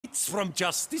escapes from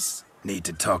justice? Need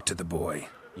to talk to the boy.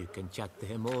 You can chat to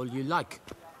him all you like,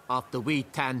 after we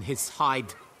tan his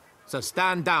hide. So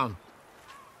stand down.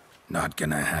 Not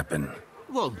gonna happen.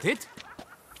 Won't it?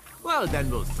 Well, then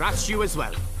we'll thrash you as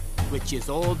well, which is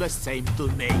all the same to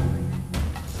me.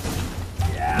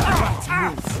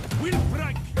 Right move. We'll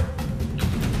break.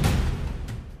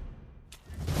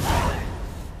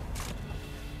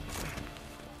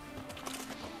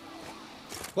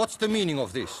 What's the meaning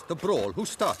of this? The brawl? Who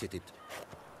started it?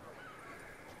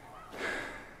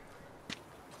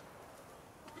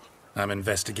 I'm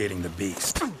investigating the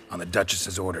beast, on the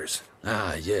Duchess's orders.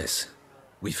 Ah, yes.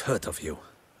 We've heard of you.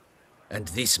 And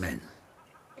these men,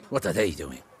 what are they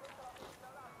doing?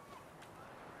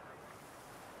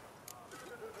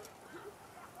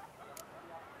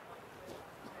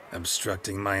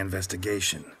 Obstructing my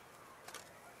investigation.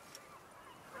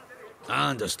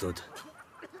 Understood.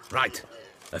 Right.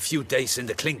 A few days in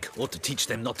the clink ought to teach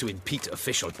them not to impede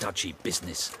official duchy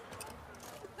business.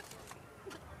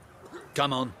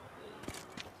 Come on.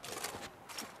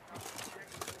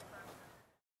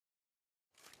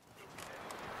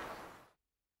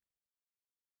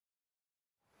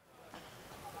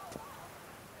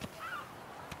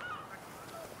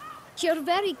 You're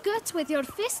very good with your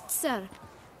fists, sir.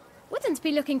 Wouldn't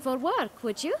be looking for work,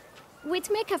 would you? We'd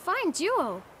make a fine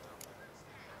duo.